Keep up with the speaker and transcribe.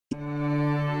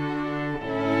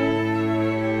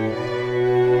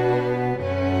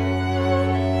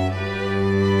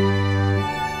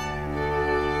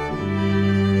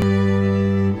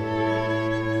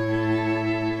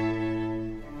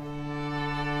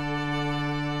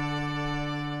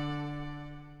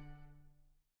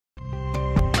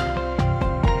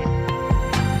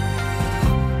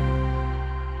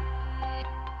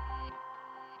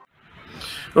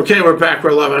Okay, we're back.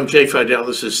 We're live. I'm Jay Fidell.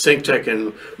 This is ThinkTech,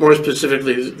 and more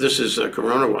specifically, this is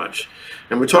Corona Watch.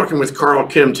 And we're talking with Karl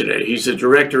Kim today. He's the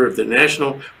director of the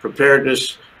National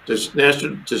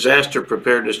Disaster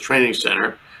Preparedness Training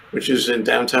Center, which is in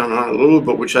downtown Honolulu,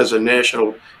 but which has it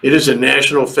is a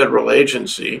national federal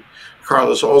agency.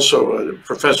 Karl is also a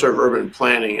professor of urban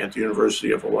planning at the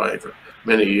University of Hawaii for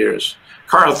many years.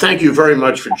 Karl, thank you very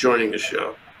much for joining the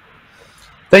show.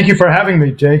 Thank you for having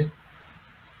me, Jay.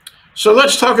 So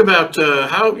let's talk about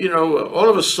how, all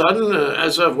of a sudden,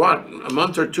 as of a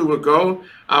month or two ago,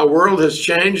 our world has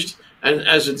changed. And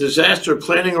as a disaster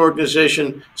planning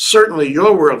organization, certainly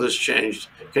your world has changed.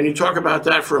 Can you talk about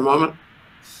that for a moment?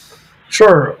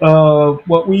 Sure.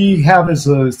 What we have is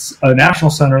a national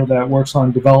center that works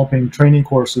on developing training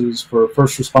courses for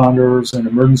first responders and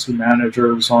emergency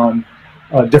managers on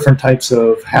different types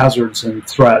of hazards and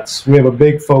threats. We have a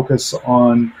big focus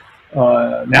on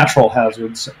natural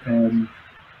hazards, and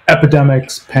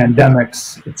epidemics,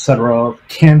 pandemics, etc.,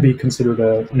 can be considered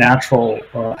a natural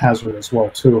hazard as well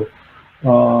too.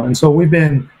 And so we've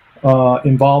been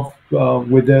involved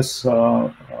with this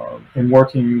in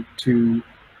working to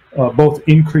both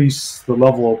increase the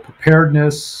level of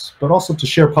preparedness, but also to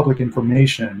share public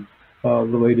information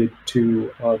related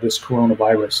to this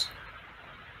coronavirus.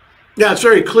 Yeah, it's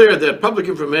very clear that public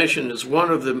information is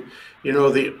one of the, the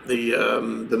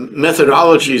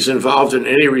methodologies involved in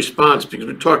any response, because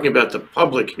we're talking about the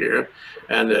public here,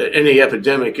 and any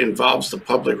epidemic involves the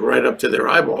public right up to their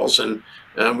eyeballs, and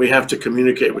we have to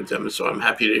communicate with them. And so I'm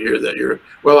happy to hear that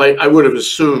I would have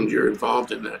assumed you're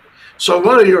involved in that. So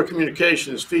one of your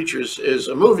communications features is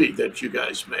a movie that you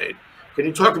guys made. Can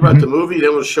you talk about the movie?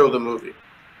 Then we'll show the movie.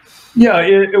 Yeah,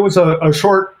 it was a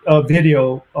short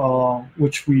video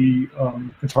which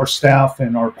our staff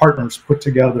and our partners put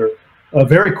together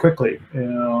very quickly.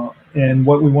 And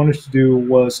what we wanted to do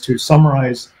was to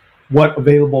summarize what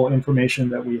available information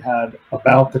that we had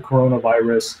about the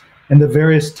coronavirus and the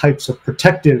various types of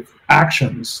protective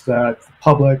actions that the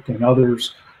public and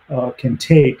others can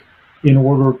take in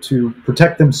order to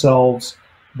protect themselves,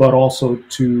 but also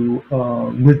to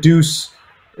reduce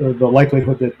the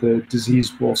likelihood that the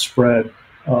disease will spread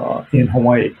in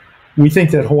Hawaii. We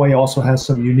think that Hawaii also has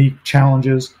some unique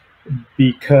challenges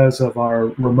because of our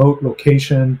remote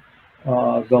location,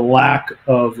 the lack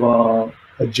of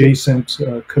adjacent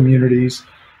communities,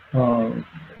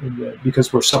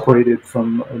 because we're separated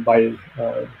by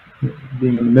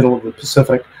being in the middle of the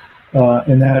Pacific,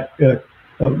 and that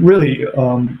really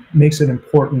makes it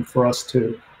important for us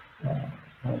to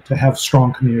have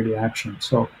strong community action.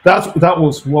 So that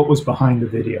was what was behind the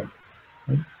video.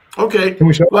 Okay. Can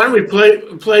we show? Why don't we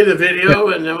play the video,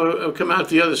 and then we'll come out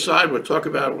the other side. We'll talk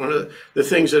about one of the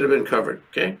things that have been covered.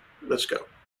 Okay, let's go.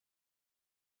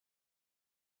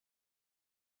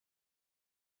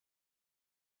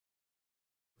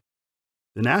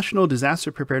 The National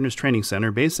Disaster Preparedness Training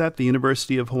Center, based at the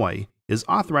University of Hawaii, is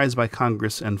authorized by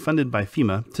Congress and funded by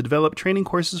FEMA to develop training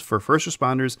courses for first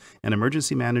responders and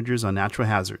emergency managers on natural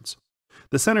hazards.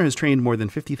 The center has trained more than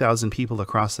 50,000 people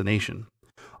across the nation.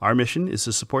 Our mission is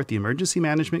to support the emergency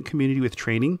management community with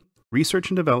training, research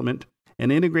and development,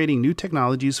 and integrating new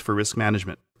technologies for risk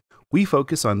management. We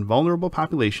focus on vulnerable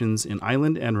populations in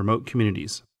island and remote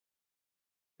communities.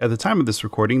 At the time of this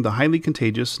recording, the highly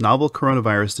contagious novel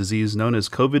coronavirus disease known as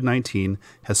COVID-19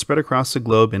 has spread across the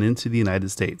globe and into the United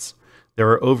States. There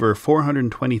are over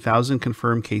 420,000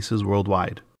 confirmed cases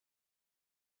worldwide.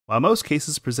 While most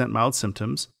cases present mild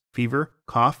symptoms, fever,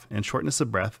 cough, and shortness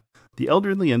of breath, the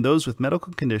elderly and those with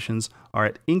medical conditions are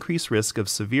at increased risk of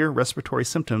severe respiratory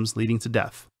symptoms leading to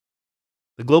death.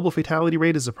 The global fatality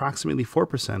rate is approximately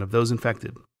 4% of those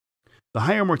infected. The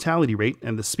higher mortality rate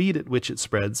and the speed at which it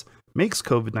spreads makes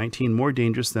COVID-19 more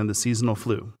dangerous than the seasonal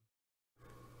flu.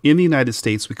 In the United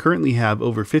States, we currently have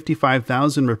over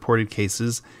 55,000 reported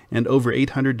cases and over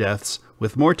 800 deaths,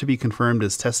 with more to be confirmed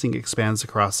as testing expands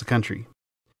across the country.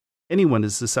 Anyone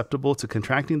is susceptible to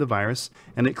contracting the virus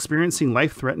and experiencing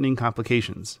life-threatening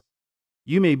complications.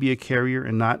 You may be a carrier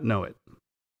and not know it.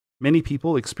 Many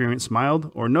people experience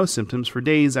mild or no symptoms for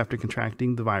days after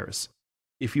contracting the virus.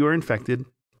 If you are infected,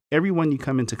 everyone you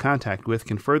come into contact with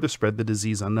can further spread the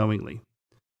disease unknowingly.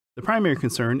 The primary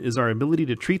concern is our ability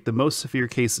to treat the most severe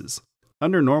cases.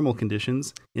 Under normal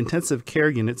conditions, intensive care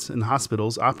units in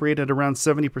hospitals operate at around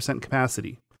 70%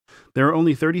 capacity. There are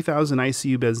only 30,000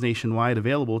 ICU beds nationwide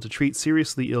available to treat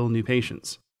seriously ill new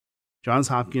patients. Johns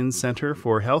Hopkins Center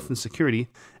for Health and Security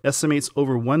estimates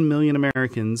over 1 million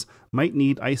Americans might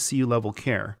need ICU-level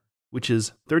care, which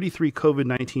is 33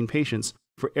 COVID-19 patients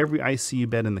for every ICU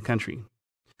bed in the country.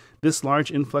 This large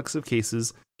influx of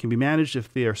cases can be managed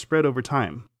if they are spread over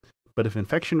time, but if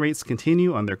infection rates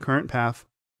continue on their current path,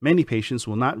 many patients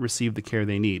will not receive the care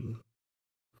they need.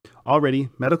 Already,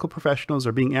 medical professionals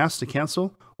are being asked to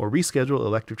cancel or reschedule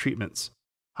elective treatments.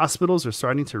 Hospitals are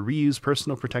starting to reuse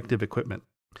personal protective equipment.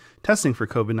 Testing for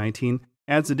COVID-19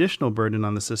 adds additional burden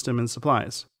on the system and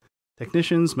supplies.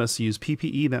 Technicians must use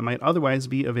PPE that might otherwise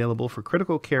be available for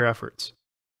critical care efforts.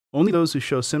 Only those who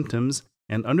show symptoms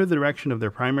and under the direction of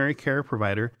their primary care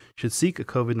provider should seek a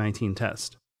COVID-19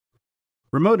 test.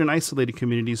 Remote and isolated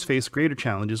communities face greater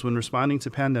challenges when responding to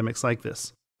pandemics like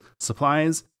this.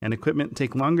 Supplies and equipment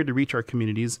take longer to reach our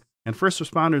communities, and first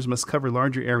responders must cover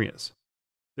larger areas.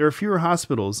 There are fewer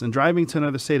hospitals, and driving to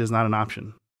another state is not an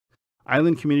option.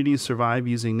 Island communities survive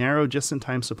using narrow,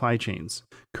 just-in-time supply chains.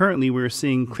 Currently, we are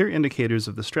seeing clear indicators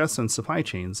of the stress on supply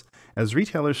chains as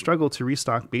retailers struggle to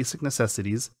restock basic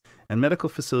necessities, and medical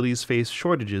facilities face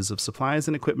shortages of supplies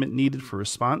and equipment needed for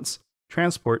response,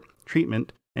 transport,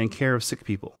 treatment, and care of sick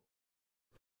people.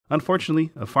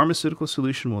 Unfortunately, a pharmaceutical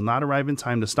solution will not arrive in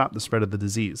time to stop the spread of the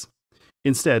disease.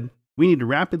 Instead, we need to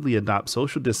rapidly adopt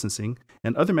social distancing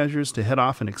and other measures to head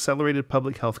off an accelerated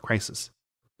public health crisis.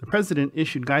 The President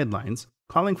issued guidelines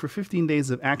calling for 15 days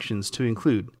of actions to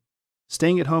include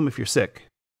staying at home if you're sick,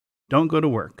 don't go to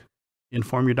work,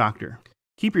 inform your doctor,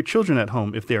 keep your children at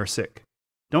home if they are sick,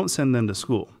 don't send them to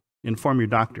school, inform your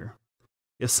doctor.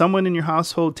 If someone in your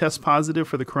household tests positive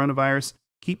for the coronavirus,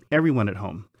 keep everyone at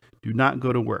home. Do not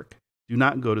go to work. Do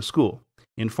not go to school.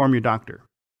 Inform your doctor.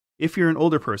 If you're an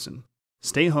older person,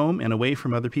 stay home and away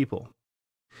from other people.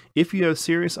 If you have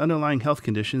serious underlying health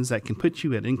conditions that can put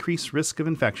you at increased risk of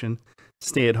infection,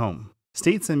 stay at home.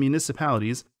 States and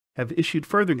municipalities have issued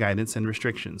further guidance and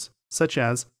restrictions, such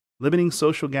as limiting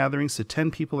social gatherings to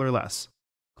 10 people or less,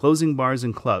 closing bars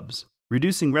and clubs,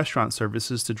 reducing restaurant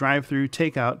services to drive-through,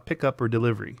 takeout, pickup, or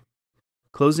delivery,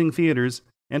 closing theaters,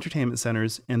 entertainment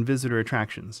centers, and visitor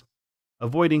attractions,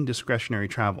 avoiding discretionary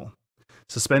travel,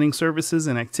 suspending services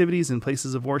and activities in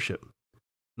places of worship,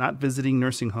 not visiting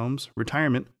nursing homes,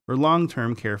 retirement, or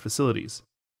long-term care facilities,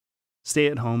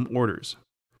 stay-at-home orders.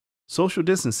 Social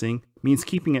distancing means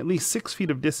keeping at least 6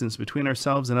 feet of distance between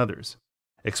ourselves and others.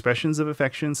 Expressions of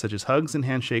affection such as hugs and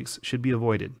handshakes should be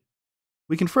avoided.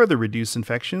 We can further reduce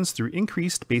infections through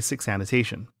increased basic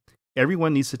sanitation.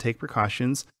 Everyone needs to take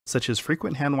precautions such as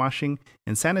frequent hand washing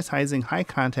and sanitizing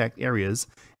high-contact areas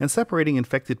and separating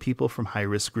infected people from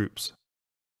high-risk groups.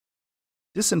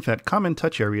 Disinfect common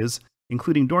touch areas,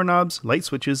 including doorknobs, light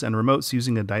switches, and remotes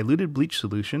using a diluted bleach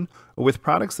solution or with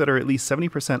products that are at least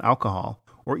 70% alcohol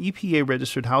or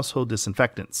EPA-registered household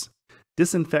disinfectants.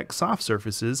 Disinfect soft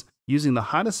surfaces using the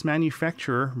hottest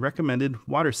manufacturer-recommended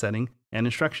water setting and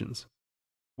instructions.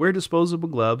 Wear disposable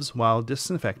gloves while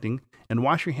disinfecting and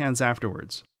wash your hands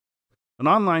afterwards. An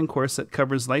online course that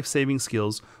covers life-saving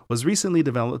skills was recently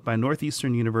developed by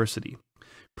Northeastern University.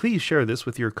 Please share this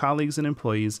with your colleagues and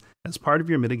employees as part of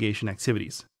your mitigation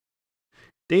activities.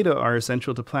 Data are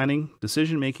essential to planning,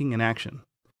 decision-making, and action.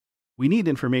 We need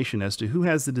information as to who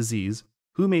has the disease,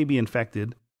 who may be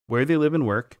infected, where they live and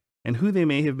work, and who they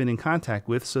may have been in contact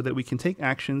with so that we can take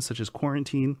actions such as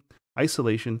quarantine,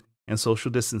 isolation, and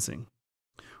social distancing.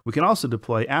 We can also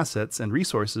deploy assets and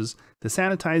resources to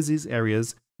sanitize these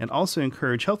areas and also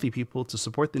encourage healthy people to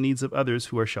support the needs of others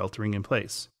who are sheltering in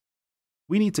place.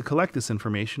 We need to collect this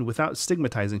information without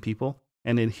stigmatizing people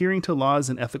and adhering to laws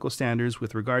and ethical standards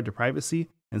with regard to privacy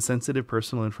and sensitive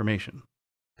personal information.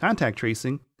 Contact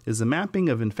tracing is the mapping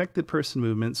of infected person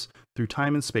movements through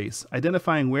time and space,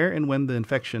 identifying where and when the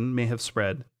infection may have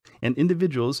spread, and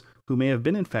individuals who may have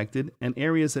been infected and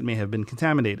areas that may have been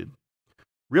contaminated.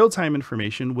 Real-time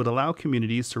information would allow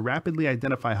communities to rapidly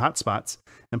identify hotspots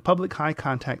and public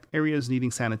high-contact areas needing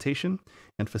sanitation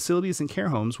and facilities and care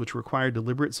homes which require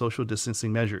deliberate social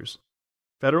distancing measures.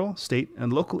 Federal, state,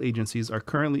 and local agencies are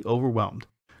currently overwhelmed.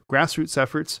 Grassroots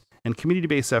efforts and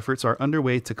community-based efforts are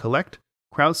underway to collect,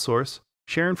 crowdsource,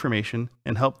 share information,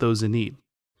 and help those in need.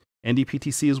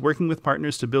 NDPTC is working with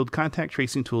partners to build contact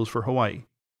tracing tools for Hawaii.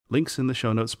 Links in the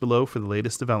show notes below for the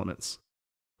latest developments.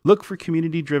 Look for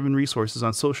community-driven resources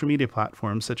on social media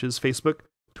platforms such as Facebook,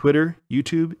 Twitter,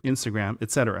 YouTube, Instagram,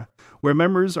 etc., where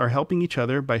members are helping each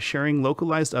other by sharing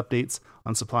localized updates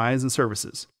on supplies and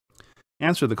services.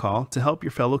 Answer the call to help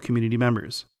your fellow community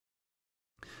members.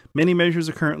 Many measures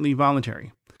are currently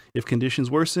voluntary. If conditions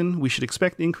worsen, we should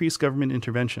expect increased government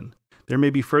intervention. There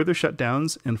may be further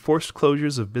shutdowns and forced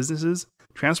closures of businesses,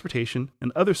 transportation,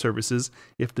 and other services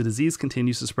if the disease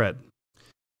continues to spread.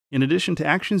 In addition to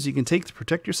actions you can take to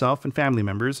protect yourself and family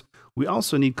members, we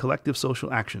also need collective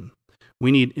social action.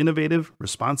 We need innovative,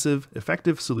 responsive,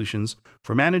 effective solutions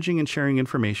for managing and sharing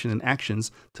information and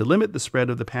actions to limit the spread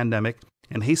of the pandemic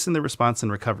and hasten the response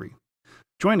and recovery.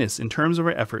 Join us in terms of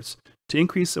our efforts to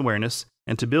increase awareness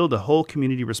and to build a whole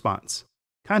community response.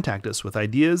 Contact us with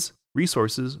ideas,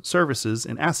 resources, services,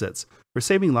 and assets for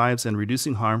saving lives and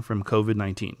reducing harm from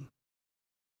COVID-19.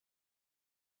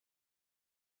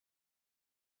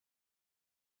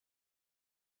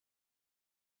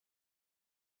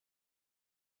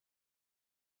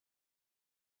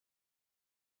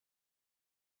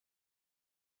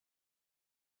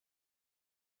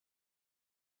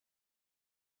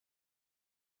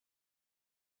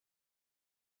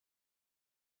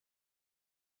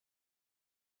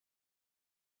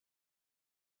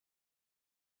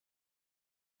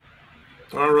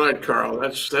 All right, Carl,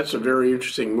 that's a very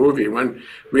interesting movie. One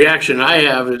reaction I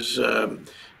have is,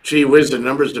 gee whiz, the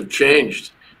numbers have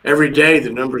changed. Every day the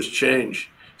numbers change.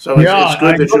 So it's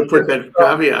good that you put that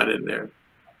caveat in there.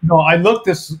 No, I looked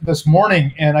this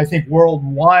morning, and I think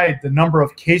worldwide the number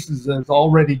of cases has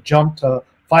already jumped to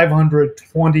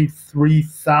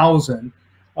 523,000,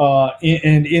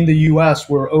 and in the U.S.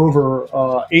 we're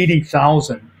over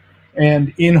 80,000,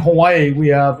 and in Hawaii we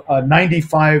have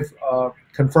 95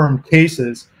 confirmed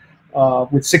cases,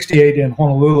 with 68 in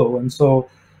Honolulu, and so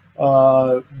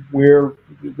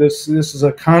this is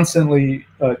a constantly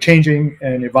changing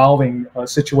and evolving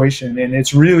situation, and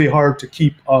it's really hard to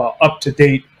keep up to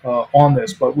date on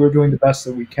this, but we're doing the best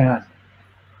that we can.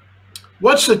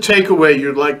 What's the takeaway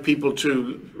you'd like people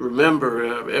to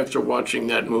remember after watching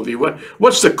that movie?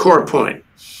 What's the core point?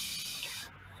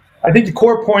 I think the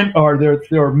core point are there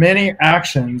are many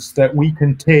actions that we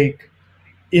can take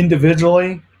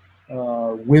individually,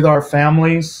 with our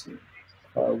families,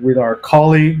 with our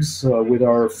colleagues, with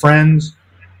our friends,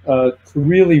 to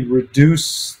really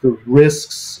reduce the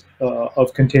risks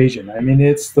of contagion. I mean,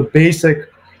 it's the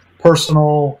basic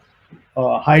personal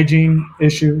hygiene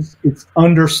issues. It's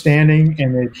understanding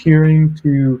and adhering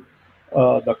to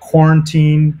the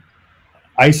quarantine,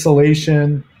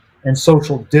 isolation, and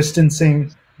social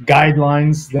distancing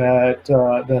guidelines that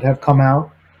have come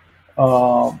out.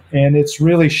 And it's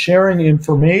really sharing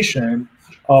information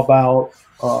about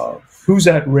who's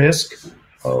at risk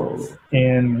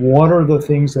and what are the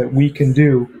things that we can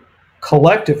do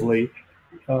collectively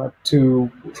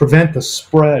to prevent the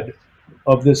spread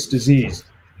of this disease.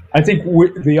 I think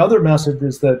the other message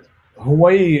is that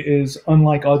Hawaii is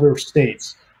unlike other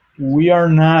states. We are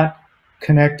not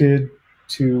connected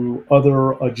to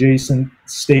other adjacent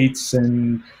states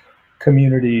and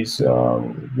communities.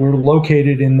 We're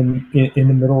located in the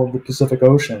middle of the Pacific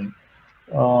Ocean,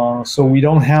 so we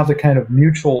don't have the kind of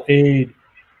mutual aid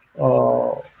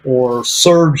or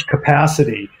surge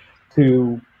capacity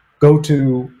to go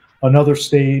to another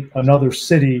state, another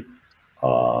city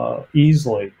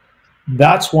easily.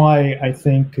 That's why I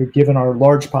think, given our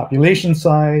large population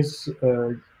size,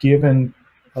 given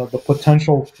the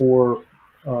potential for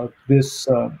this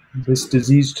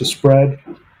disease to spread,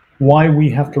 why we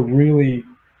have to really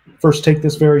first take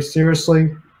this very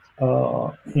seriously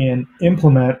and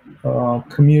implement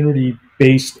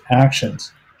community-based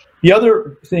actions. The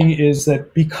other thing is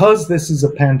that because this is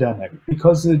a pandemic,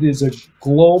 because it is a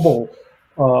global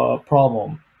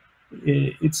problem,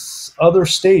 it's other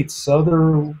states,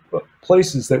 other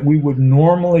places that we would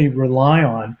normally rely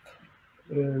on,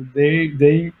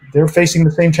 they're facing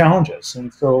the same challenges,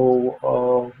 and so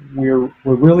we're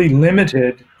really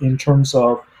limited in terms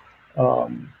of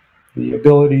the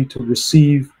ability to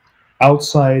receive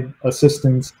outside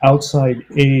assistance, outside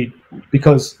aid,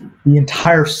 because the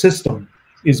entire system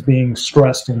is being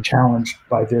stressed and challenged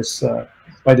by this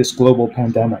global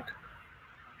pandemic.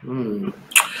 You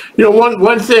know,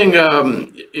 one thing,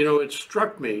 it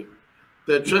struck me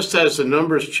that just as the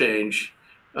numbers change,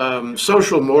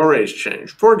 social mores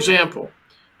change. For example,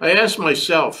 I asked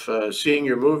myself, seeing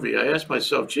your movie, I asked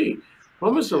myself, gee,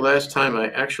 when was the last time I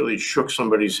actually shook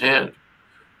somebody's hand?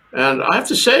 And I have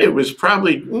to say, it was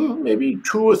probably maybe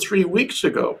 2 or 3 weeks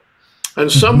ago.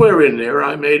 And somewhere in there,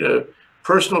 I made a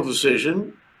personal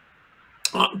decision,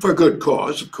 for good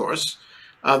cause, of course,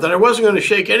 that I wasn't going to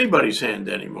shake anybody's hand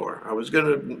anymore. I was going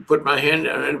to put my hand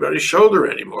on anybody's shoulder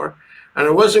anymore, and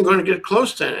I wasn't going to get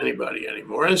close to anybody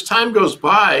anymore. And as time goes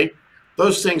by,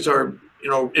 those things are,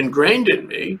 ingrained in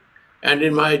me and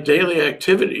in my daily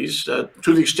activities, to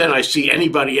the extent I see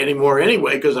anybody anymore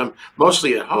anyway, because I'm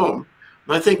mostly at home.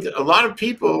 And I think that a lot of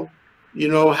people,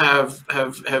 have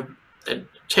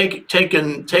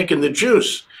taken the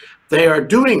juice. They are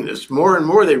doing this more and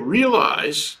more. They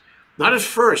realize, not at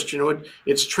first,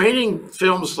 it's training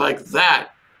films like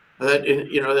that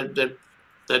that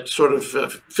sort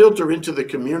of filter into the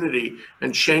community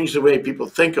and change the way people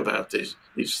think about these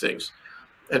things.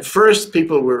 At first,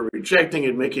 people were rejecting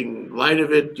it, making light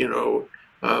of it,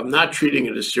 not treating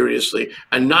it as seriously,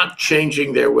 and not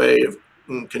changing their way of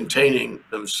containing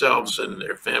themselves and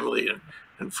their family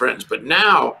and friends. But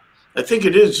now I think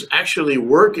it is actually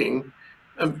working,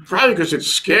 probably because it's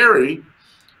scary,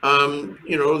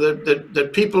 that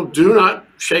people do not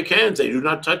shake hands. They do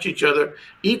not touch each other,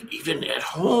 even at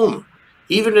home.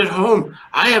 Even at home,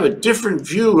 I have a different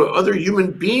view of other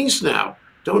human beings now.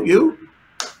 Don't you?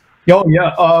 Oh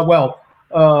yeah.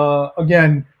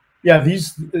 Again, yeah.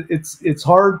 It's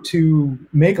hard to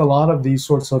make a lot of these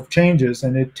sorts of changes,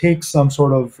 and it takes some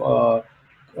sort of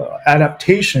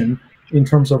adaptation in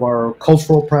terms of our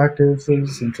cultural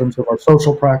practices, in terms of our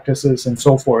social practices, and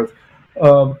so forth.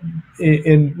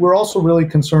 And we're also really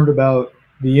concerned about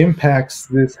the impacts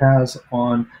this has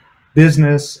on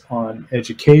business, on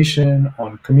education,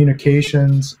 on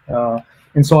communications.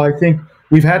 And so I think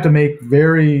we've had to make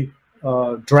very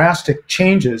drastic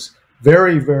changes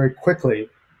very, very quickly.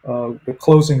 The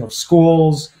closing of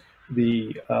schools,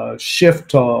 the shift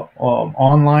to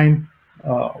online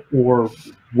or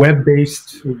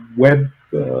web-based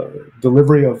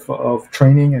delivery of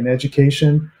training and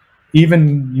education.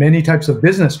 Even many types of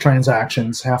business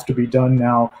transactions have to be done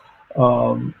now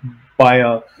by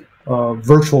a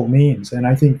virtual means. And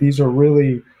I think these are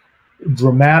really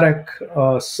dramatic,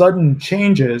 sudden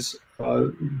changes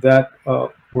that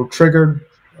were triggered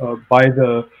by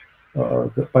the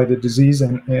disease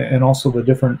and also the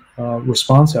different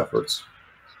response efforts.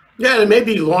 Yeah, and it may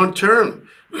be long term.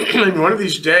 And one of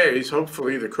these days,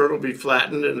 hopefully, the curve will be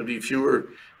flattened and there'll be fewer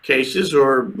cases,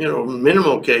 or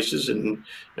minimal cases, and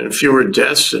fewer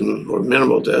deaths or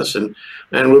minimal deaths, and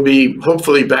we'll be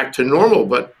hopefully back to normal.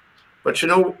 But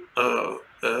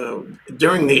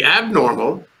during the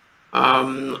abnormal,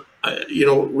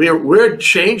 we're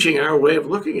changing our way of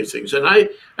looking at things, and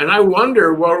I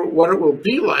wonder what it will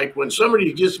be like when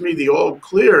somebody gives me the all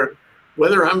clear,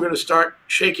 whether I'm going to start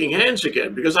shaking hands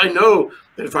again, because I know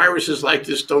that viruses like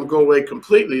this don't go away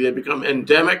completely; they become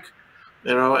endemic,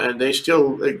 and they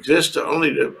still exist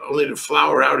only to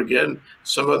flower out again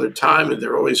some other time, and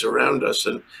they're always around us.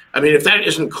 And I mean, if that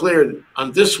isn't clear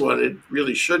on this one, it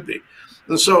really should be.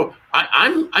 And so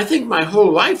I think my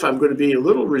whole life I'm going to be a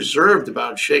little reserved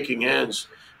about shaking hands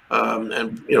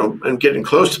and getting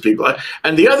close to people.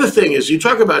 And the other thing is, you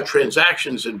talk about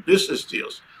transactions and business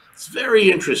deals. It's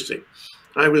very interesting.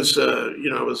 I was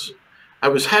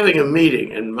having a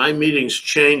meeting, and my meetings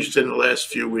changed in the last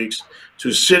few weeks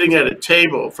to sitting at a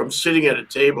table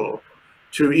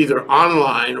to either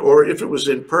online, or if it was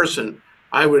in person,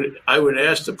 I would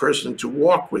ask the person to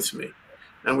walk with me,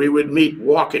 and we would meet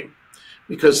walking,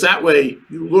 because that way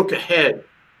you look ahead,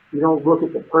 you don't look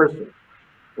at the person,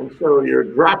 and so your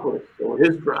droplets or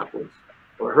his droplets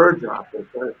or her droplets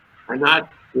are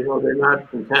not, they're not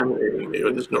contaminating me,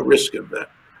 or there's no risk of that.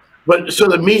 But so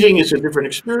the meeting is a different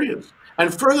experience.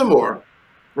 And furthermore,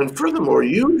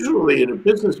 usually in a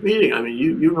business meeting, I mean,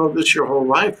 you know this your whole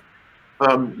life,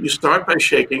 you start by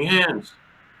shaking hands,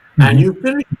 and you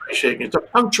finish by shaking. It's a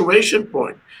punctuation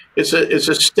point. It's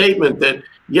a statement that,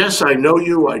 yes, I know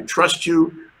you, I trust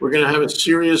you. We're going to have a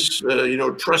serious,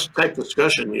 trust type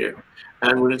discussion here.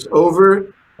 And when it's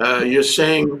over, you're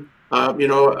saying,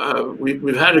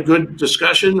 we've had a good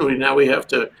discussion. Now we have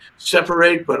to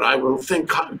separate, but I will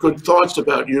think good thoughts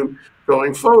about you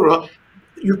going forward. Well,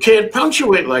 you can't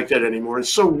punctuate like that anymore.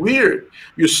 It's so weird.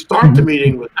 You start the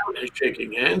meeting without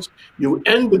shaking hands. You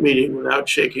end the meeting without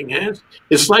shaking hands.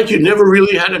 It's like you never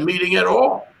really had a meeting at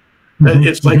all.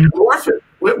 It's like amorphous.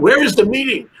 Where is the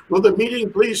meeting? Will the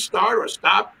meeting please start or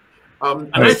stop?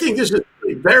 And I think this is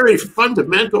very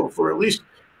fundamental for at least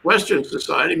Western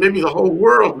society, maybe the whole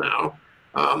world now,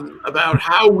 about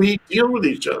how we deal with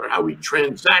each other, how we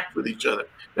transact with each other,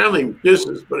 not only in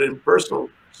business, but in personal,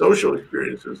 social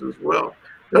experiences as well.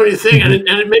 Don't you think? And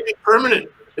it may be permanent,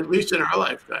 at least in our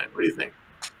lifetime. What do you think?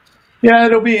 Yeah,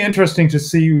 it'll be interesting to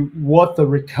see what the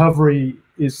recovery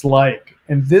is like.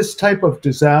 And this type of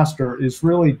disaster is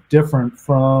really different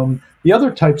from the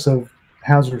other types of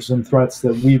hazards and threats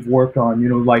that we've worked on,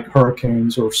 like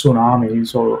hurricanes or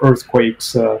tsunamis or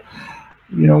earthquakes,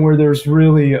 where there's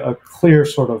really a clear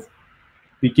sort of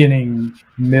beginning,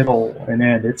 middle, and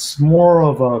end. It's more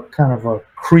of a kind of a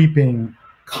creeping,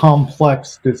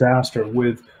 complex disaster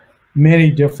with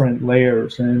many different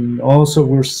layers. And also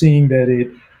we're seeing that it,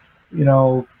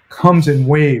 comes in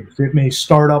waves. It may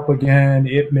start up again,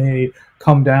 it may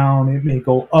come down, it may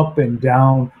go up and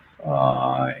down,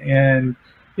 and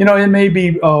it may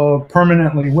be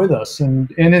permanently with us. And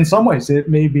in some ways, it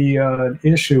may be an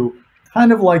issue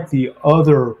kind of like the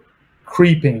other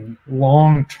creeping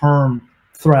long-term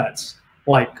threats,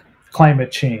 like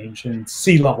climate change and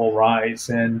sea level rise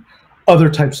and other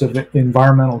types of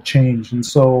environmental change. And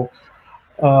so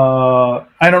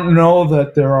I don't know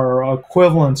that there are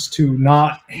equivalents to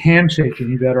not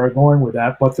handshaking that are going with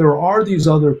that, but there are these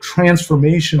other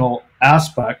transformational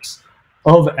aspects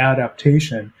of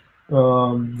adaptation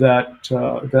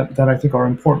that I think are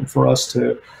important for us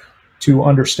to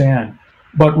understand.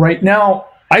 But right now,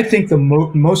 I think the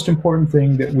most important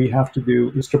thing that we have to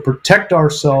do is to protect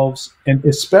ourselves, and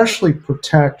especially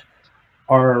protect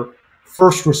our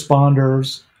first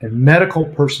responders and medical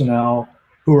personnel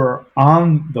who are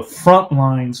on the front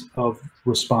lines of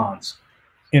response.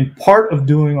 And part of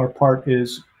doing our part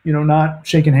is, not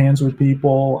shaking hands with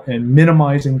people and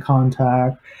minimizing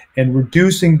contact and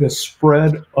reducing the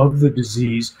spread of the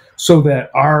disease so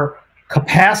that our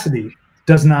capacity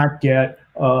does not get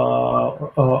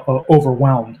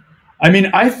overwhelmed. I mean,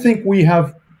 I think we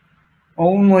have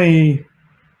only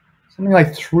something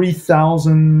like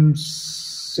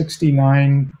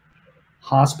 3,069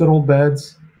 hospital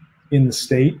beds in the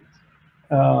state,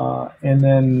 and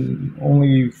then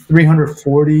only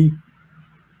 340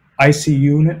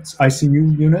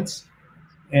 ICU units.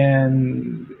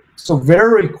 And so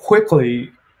very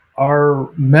quickly, our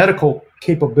medical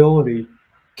capability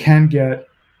can get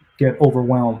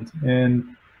overwhelmed.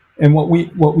 And what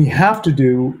we have to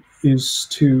do is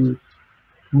to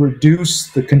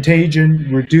reduce the contagion,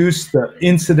 reduce the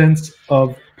incidence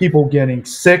of people getting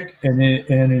sick and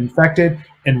infected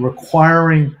and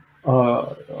requiring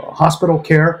hospital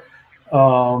care,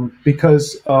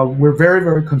 because we're very,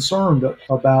 very concerned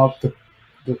about the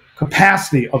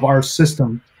capacity of our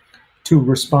system to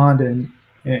respond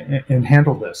and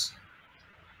handle this.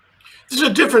 This is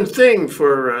a different thing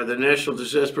for the National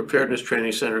Disaster Preparedness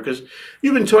Training Center, because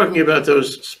you've been talking about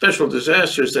those special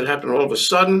disasters that happen all of a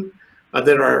sudden,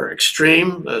 that are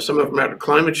extreme. Some of them are out of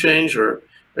climate change or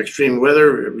extreme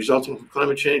weather resulting from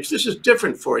climate change. This is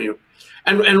different for you.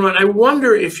 And what I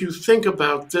wonder if you think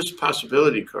about this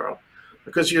possibility, Karl,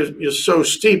 because you're so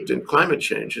steeped in climate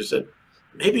change, is that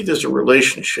maybe there's a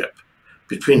relationship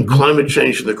between climate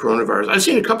change and the coronavirus. I've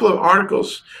seen a couple of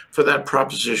articles for that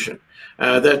proposition,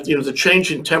 that the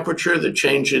change in temperature, the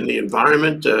change in the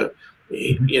environment, all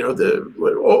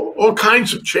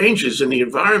kinds of changes in the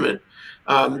environment,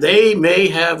 they may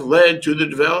have led to the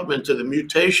development, to the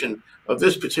mutation of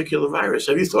this particular virus.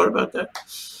 Have you thought about that?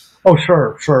 Oh,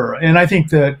 sure. And I think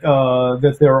that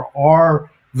that there are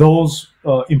those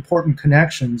important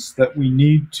connections that we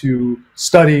need to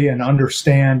study and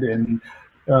understand and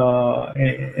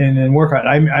work on.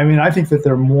 I mean, I think that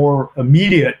there are more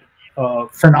immediate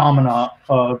phenomena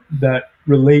that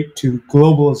relate to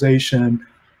globalization,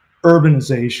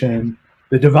 urbanization,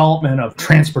 the development of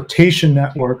transportation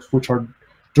networks, which are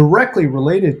directly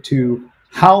related to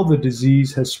how the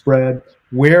disease has spread,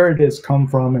 where it has come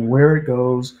from and where it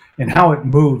goes and how it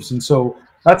moves. And so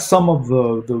that's some of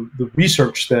the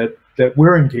research that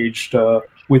we're engaged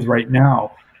with right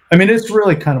now. I mean, it's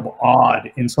really kind of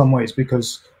odd in some ways,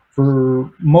 because for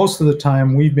most of the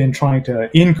time we've been trying to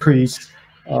increase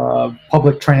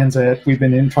public transit. We've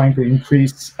been trying to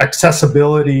increase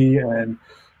accessibility and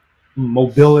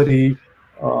mobility,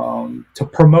 to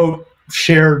promote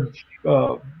shared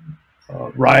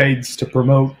rides, to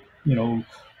promote,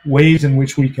 ways in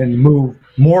which we can move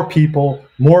more people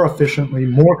more efficiently,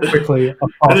 more quickly.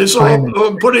 And it's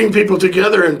all putting people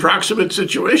together in proximate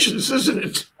situations, isn't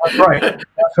it? That's right.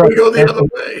 That's right. We go the other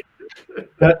way.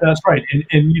 That's right.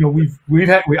 And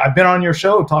I've been on your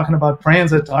show talking about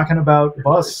transit, talking about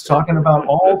bus, talking about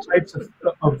all types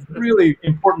of really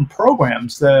important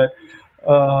programs that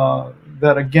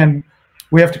again,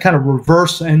 we have to kind of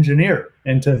reverse engineer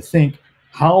and to think,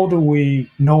 how do we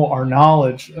know our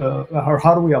knowledge, or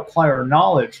how do we apply our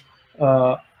knowledge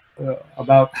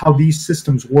about how these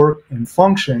systems work and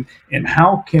function, and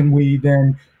how can we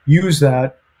then use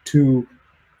that to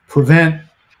prevent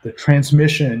the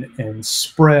transmission and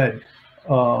spread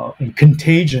and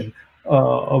contagion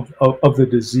of the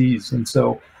disease. And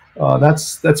so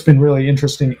that's been really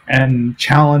interesting and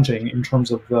challenging in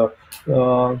terms of the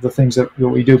things that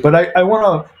we do. But I want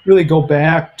to really go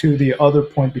back to the other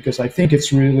point, because I think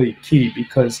it's really key,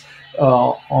 because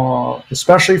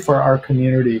especially for our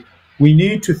community, we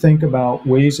need to think about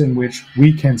ways in which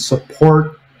we can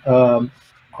support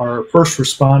our first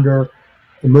responder,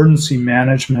 emergency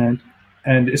management,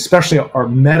 and especially our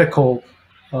medical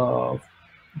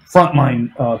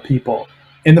frontline people.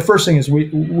 And the first thing is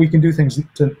we can do things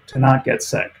to not get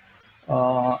sick.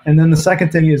 And then the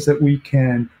second thing is that we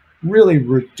can really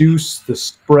reduce the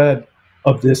spread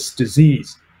of this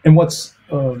disease. And what's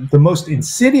the most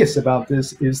insidious about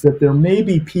this is that there may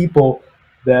be people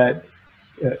that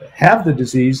have the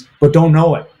disease but don't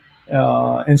know it.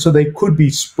 And so they could be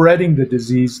spreading the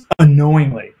disease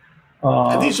unknowingly.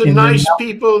 And these are nice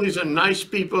people. These are nice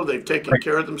people. They've taken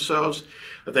care of themselves.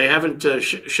 They haven't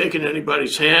shaken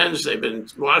anybody's hands. They've been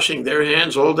washing their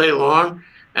hands all day long.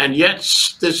 And yet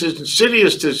this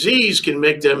insidious disease can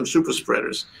make them super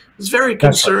spreaders. It's very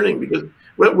concerning because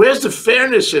where's the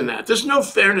fairness in that? There's no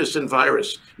fairness in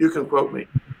virus. You can quote me.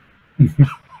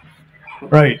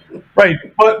 Right.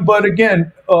 But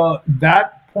again,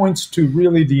 that points to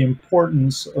really the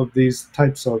importance of these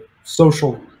types of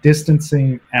social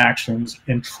distancing actions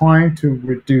in trying to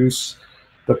reduce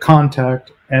the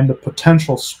contact and the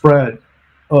potential spread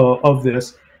of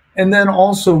this, and then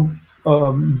also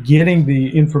getting the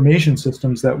information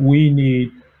systems that we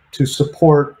need to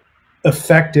support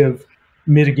effective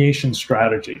mitigation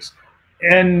strategies.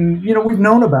 And, we've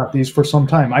known about these for some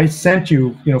time. I sent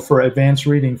you, for advanced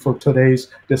reading for today's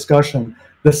discussion,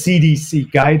 the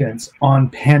CDC guidance on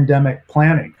pandemic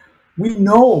planning. We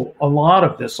know a lot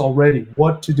of this already,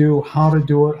 what to do, how to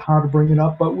do it, how to bring it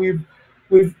up, but we've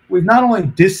not only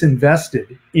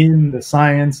disinvested in the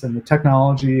science and the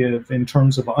technology in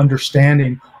terms of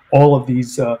understanding all of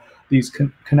these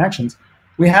connections,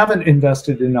 we haven't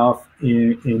invested enough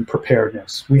in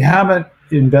preparedness. We haven't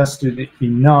invested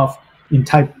enough in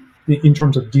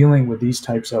terms of dealing with these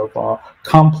types of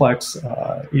complex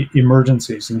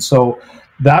emergencies. And so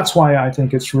that's why I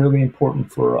think it's really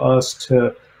important for us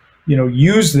to,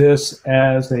 use this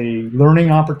as a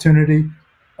learning opportunity,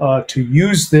 to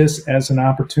use this as an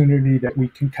opportunity that we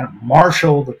can kind of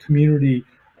marshal the community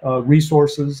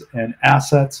resources and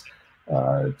assets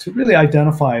to really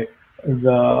identify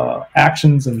the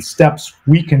actions and steps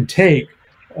we can take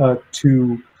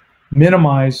to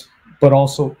minimize, but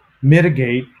also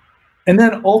mitigate. And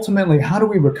then ultimately, how do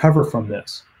we recover from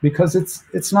this? Because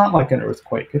it's not like an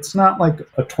earthquake. It's not like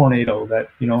a tornado that,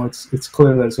 it's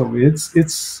clear that it's over.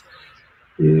 It's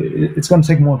going to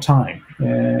take more time.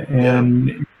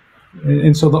 And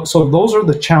so those are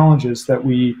the challenges that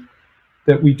we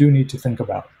do need to think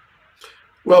about.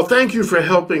 Well, thank you for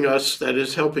helping us, that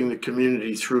is helping the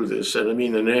community through this, and I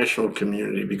mean the national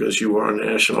community, because you are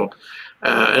national.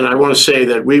 And I want to say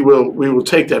that we will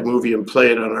take that movie and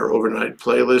play it on our overnight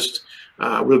playlist.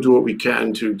 We'll do what we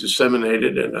can to disseminate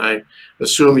it, and I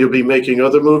assume you'll be making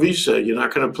other movies. You're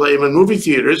not going to play them in movie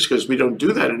theaters because we don't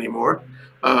do that anymore.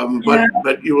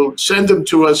 But you will send them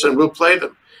to us and we'll play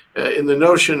them. In the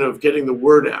notion of getting the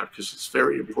word out, because it's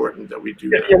very important that we do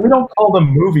that. Yeah, we don't call them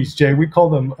movies, Jay. We call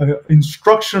them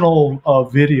instructional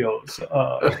videos.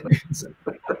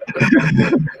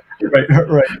 Right.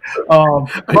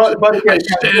 But again, I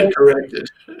stand corrected.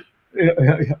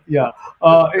 Yeah.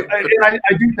 And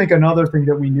I do think another thing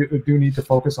that we do need to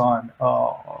focus on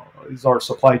is our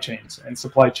supply chains and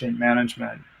supply chain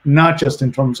management, not just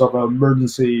in terms of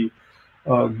emergency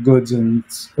goods and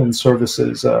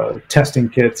services, testing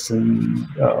kits and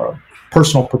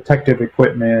personal protective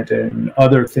equipment and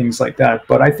other things like that.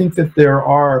 But I think that there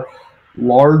are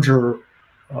larger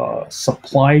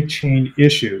supply chain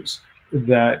issues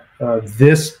that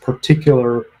this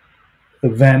particular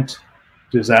event,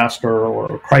 disaster,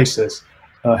 or crisis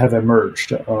have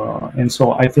emerged. And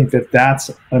so I think that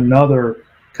that's another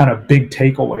kind of big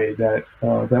takeaway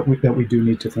that we do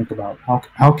need to think about.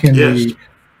 How can we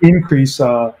increase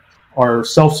our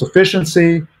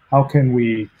self-sufficiency? How can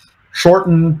we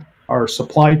shorten our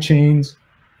supply chains?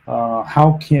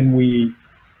 How can we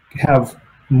have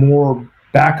more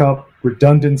backup,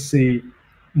 redundancy,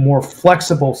 more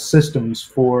flexible systems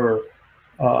for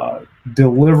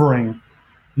delivering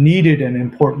needed and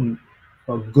important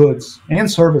goods and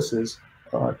services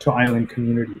to island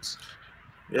communities?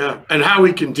 Yeah, and how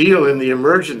we can deal in the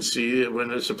emergency when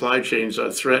the supply chains are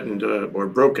threatened or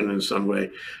broken in some way.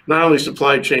 Not only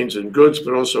supply chains in goods,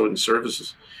 but also in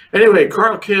services. Anyway,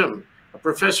 Karl Kim, a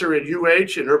professor at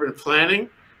UH in urban planning,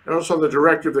 and also the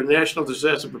director of the National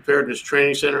Disaster Preparedness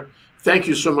Training Center. Thank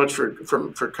you so much for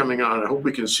coming on. I hope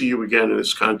we can see you again in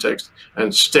this context,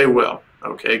 and stay well.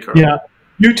 Okay, Karl? Yeah,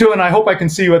 you too, and I hope I can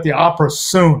see you at the opera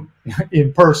soon,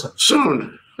 in person.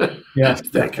 Soon. Yes.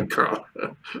 Thank you, Karl.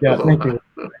 Yeah, thank you.